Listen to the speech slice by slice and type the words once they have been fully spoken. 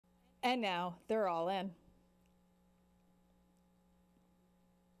And now they're all in.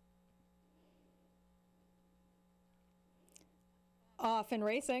 Off and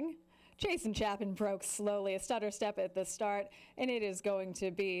racing. Jason Chapin broke slowly, a stutter step at the start, and it is going to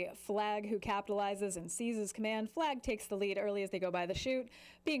be Flag who capitalizes and seizes command. Flag takes the lead early as they go by the chute,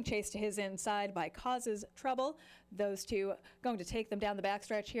 being chased to his inside by Causes Trouble. Those two going to take them down the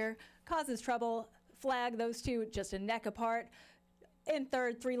backstretch here. Causes Trouble, Flag, those two just a neck apart. In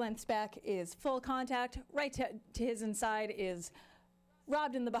third, 3 lengths back is Full Contact. Right to his inside is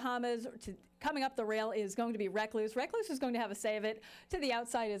Robbed in the Bahamas. Coming up the rail is going to be Recluse. Recluse is going to have a say of it. To the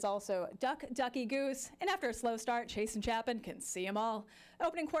outside is also Duck, Ducky, Goose. And after a slow start, Jason Chapin can see them all.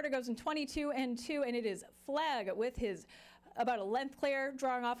 Opening quarter goes in 22 and 2, and it is Flag with his about a length clear,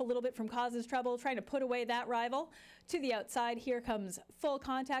 drawing off a little bit from Causes Trouble, trying to put away that rival. To the outside, here comes Full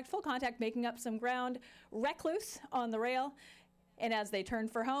Contact. Full Contact making up some ground. Recluse on the rail. And as they turn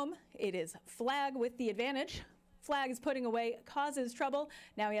for home, it is Flag with the advantage. Flag is putting away Causes Trouble.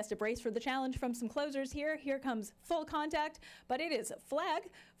 Now he has to brace for the challenge from some closers here. Here comes Full Contact, but it is Flag.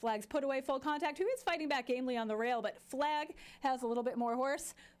 Flag's put away Full Contact, who is fighting back gamely on the rail, but Flag has a little bit more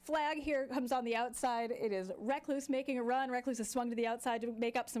horse. Flag here comes on the outside. It is Recluse making a run. Recluse has swung to the outside to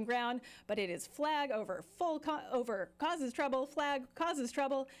make up some ground, but it is Flag over Causes Trouble. Flag causes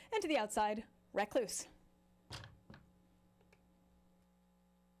trouble, and to the outside, Recluse.